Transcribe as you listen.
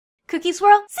Cookie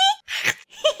Swirl, see?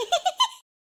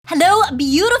 Hello,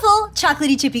 beautiful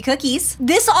chocolatey chippy cookies.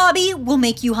 This obby will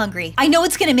make you hungry. I know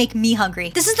it's gonna make me hungry.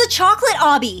 This is the chocolate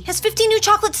obby. It has 50 new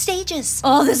chocolate stages.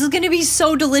 Oh, this is gonna be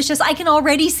so delicious. I can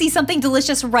already see something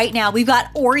delicious right now. We've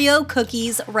got Oreo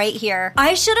cookies right here.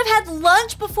 I should have had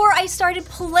lunch before I started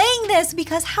playing this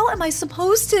because how am I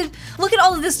supposed to look at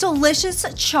all of this delicious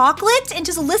chocolate and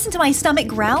just listen to my stomach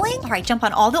growling? All right, jump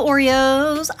on all the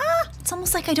Oreos. It's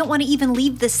almost like I don't want to even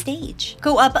leave the stage.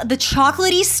 Go up the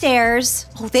chocolatey stairs.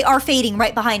 Oh, they are fading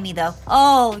right behind me though.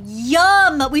 Oh,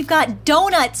 yum. We've got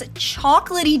donuts,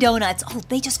 chocolatey donuts. Oh,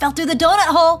 they just fell through the donut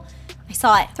hole. I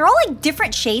saw it. They're all like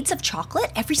different shades of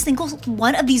chocolate. Every single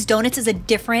one of these donuts is a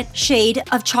different shade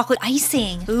of chocolate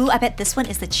icing. Ooh, I bet this one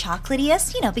is the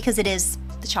chocolatiest, you know, because it is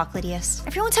the chocolatiest.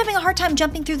 Everyone's having a hard time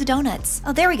jumping through the donuts.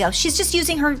 Oh, there we go. She's just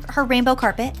using her rainbow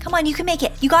carpet. Come on, you can make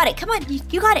it. You got it. Come on,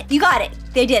 you got it. You got it.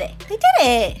 They did it. They did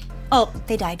it. Oh,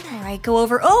 they died. All right, go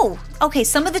over. Oh, okay,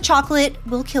 some of the chocolate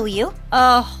will kill you.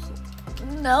 Oh,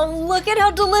 no, look at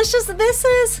how delicious this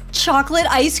is. Chocolate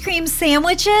ice cream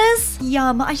sandwiches.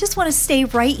 Yum, I just want to stay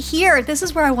right here. This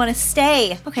is where I want to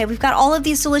stay. Okay, we've got all of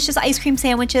these delicious ice cream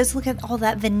sandwiches. Look at all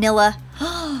that vanilla.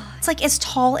 It's like as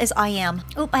tall as I am.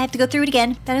 Oh, I have to go through it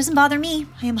again. That doesn't bother me.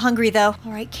 I am hungry though.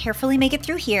 All right, carefully make it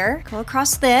through here. Go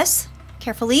across this,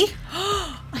 carefully.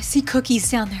 I see cookies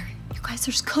down there. You guys,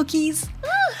 there's cookies.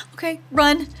 Okay,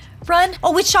 run, run.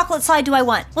 Oh, which chocolate slide do I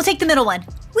want? We'll take the middle one.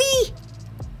 Whee!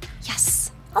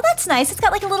 Yes. Oh, that's nice. It's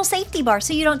got like a little safety bar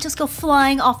so you don't just go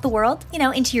flying off the world, you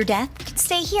know, into your death. You can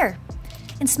stay here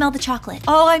and smell the chocolate.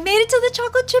 Oh, I made it to the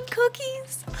chocolate chip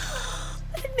cookies.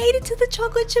 I made it to the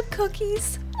chocolate chip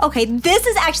cookies. Okay, this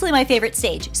is actually my favorite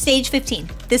stage, stage 15.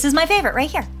 This is my favorite right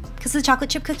here because of the chocolate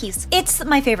chip cookies. It's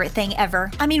my favorite thing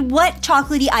ever. I mean, what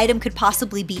chocolatey item could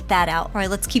possibly beat that out? All right,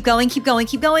 let's keep going, keep going,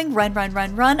 keep going. Run, run,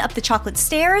 run, run up the chocolate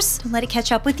stairs. Don't let it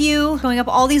catch up with you. Going up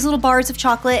all these little bars of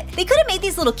chocolate. They could have made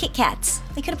these little Kit Kats.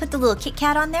 They could have put the little Kit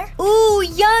Kat on there. Ooh,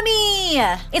 yummy.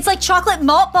 It's like chocolate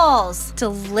malt balls.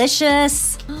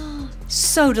 Delicious.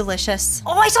 So delicious.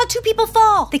 Oh, I saw two people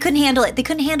fall. They couldn't handle it. They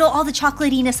couldn't handle all the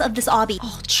chocolatiness of this obby.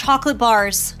 Oh, chocolate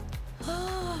bars.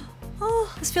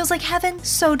 Oh, this feels like heaven.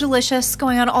 So delicious.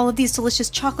 Going on all of these delicious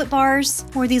chocolate bars.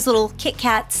 More of these little Kit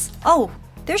Kats. Oh,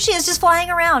 there she is just flying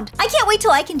around. I can't wait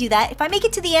till I can do that. If I make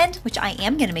it to the end, which I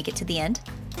am gonna make it to the end.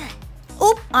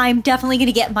 Oop, I'm definitely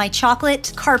gonna get my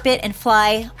chocolate carpet and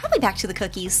fly probably back to the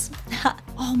cookies.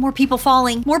 Oh, more people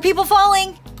falling. More people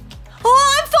falling.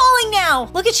 Oh, I'm falling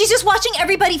now. Look at, she's just watching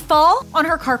everybody fall on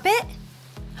her carpet.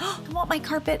 I want my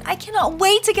carpet. I cannot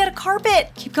wait to get a carpet.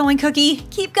 Keep going, Cookie.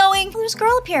 Keep going. Oh, there's a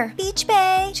girl up here. Beach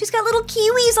Bay. She's got little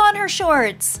kiwis on her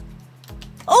shorts.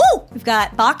 Oh, we've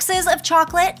got boxes of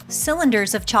chocolate,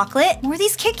 cylinders of chocolate, more of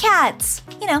these Kit Kats.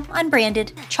 You know,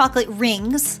 unbranded chocolate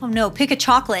rings. Oh no, pick a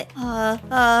chocolate.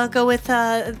 Go with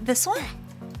this one?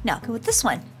 No, go with this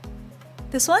one.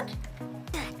 This one?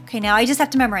 Okay, now I just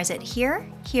have to memorize it. Here,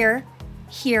 here,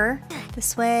 here,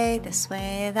 this way,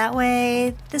 that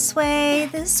way, this way,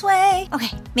 this way.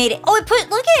 Okay, made it. Oh, look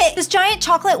at it. This giant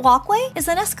chocolate walkway is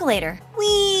an escalator.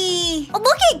 Whee! Oh,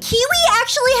 look at Kiwi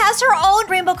actually has her own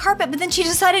rainbow carpet, but then she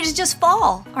decided to just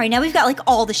fall. All right, now we've got like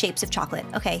all the shapes of chocolate.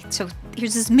 Okay, so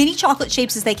here's as many chocolate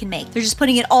shapes as they can make. They're just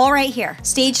putting it all right here.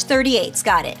 Stage 38's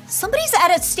got it. Somebody's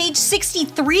at a stage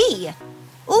 63.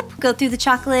 Oop, go through the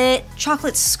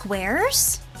chocolate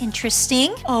squares.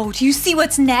 Interesting. Oh, do you see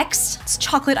what's next? It's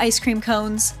chocolate ice cream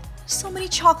cones. So many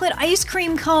chocolate ice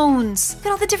cream cones. Look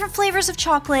at all the different flavors of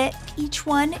chocolate. Each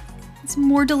one is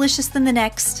more delicious than the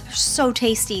next. They're so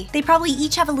tasty. They probably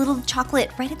each have a little chocolate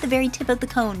right at the very tip of the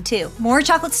cone too. More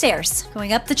chocolate stairs.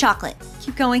 Going up the chocolate.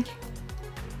 Keep going.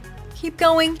 Keep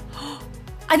going.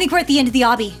 I think we're at the end of the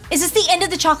obby. Is this the end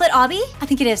of the chocolate obby? I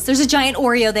think it is. There's a giant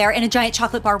Oreo there and a giant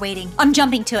chocolate bar waiting. I'm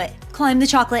jumping to it. Climb the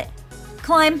chocolate.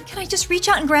 Climb. Can I just reach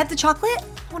out and grab the chocolate?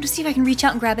 I want to see if I can reach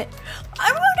out and grab it.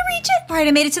 I want to reach it. All right,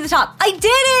 I made it to the top. I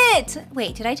did it.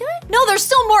 Wait, did I do it? No, there's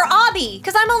still more obby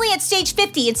because I'm only at stage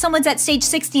 50 and someone's at stage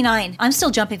 69. I'm still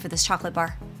jumping for this chocolate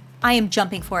bar. I am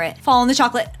jumping for it. Fall in the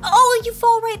chocolate. Oh, you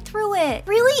fall right through it.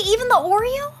 Really? Even the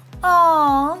Oreo?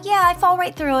 Oh, yeah, I fall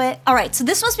right through it. All right, so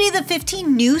this must be the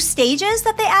 15 new stages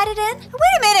that they added in.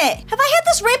 Wait a minute, have I had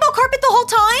this rainbow carpet the whole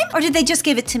time? Or did they just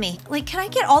give it to me? Like, can I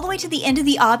get all the way to the end of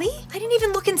the obby? I didn't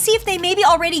even look and see if they maybe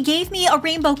already gave me a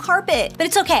rainbow carpet. But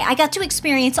it's okay, I got to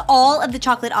experience all of the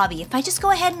chocolate obby. If I just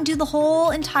go ahead and do the whole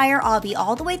entire obby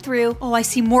all the way through. Oh, I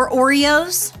see more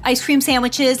Oreos, ice cream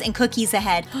sandwiches, and cookies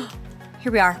ahead.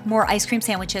 Here we are, more ice cream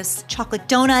sandwiches, chocolate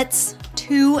donuts,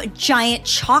 2 giant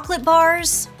chocolate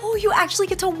bars. Oh, you actually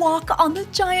get to walk on the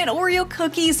giant Oreo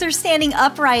cookies. They're standing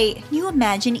upright. Can you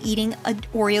imagine eating an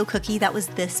Oreo cookie that was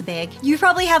this big? You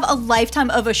probably have a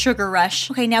lifetime of a sugar rush.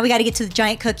 Okay, now we gotta get to the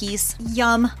giant cookies.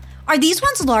 Yum. Are these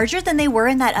ones larger than they were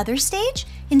in that other stage?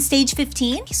 In stage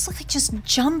 15? These look like just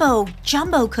jumbo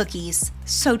cookies.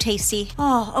 So tasty.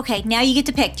 Oh, okay, now you get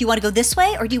to pick. Do you wanna go this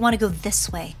way or do you wanna go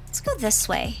this way? Let's go this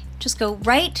way. Just go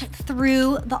right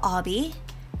through the obby.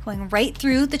 Going right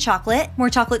through the chocolate. More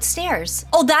chocolate stairs.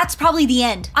 Oh, that's probably the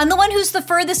end. I'm the one who's the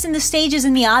furthest in the stages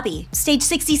in the obby. Stage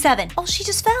 67. Oh, she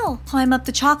just fell. Climb up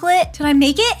the chocolate. Did I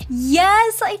make it?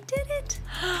 Yes, I did it.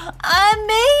 I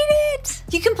made it.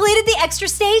 You completed the extra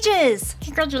stages.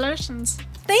 Congratulations.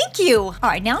 Thank you. All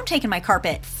right, now I'm taking my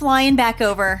carpet, flying back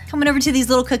over, coming over to these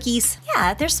little cookies.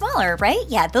 Yeah, they're smaller, right?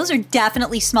 Yeah, those are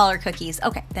definitely smaller cookies.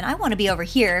 Okay, then I want to be over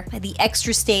here by the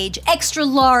extra stage, extra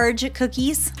large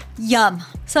cookies. Yum.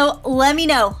 So let me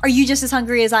know, are you just as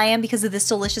hungry as I am because of this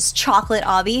delicious chocolate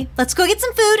obby? Let's go get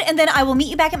some food and then I will meet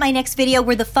you back at my next video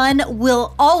where the fun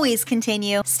will always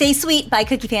continue. Stay sweet. Bye,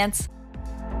 cookie fans.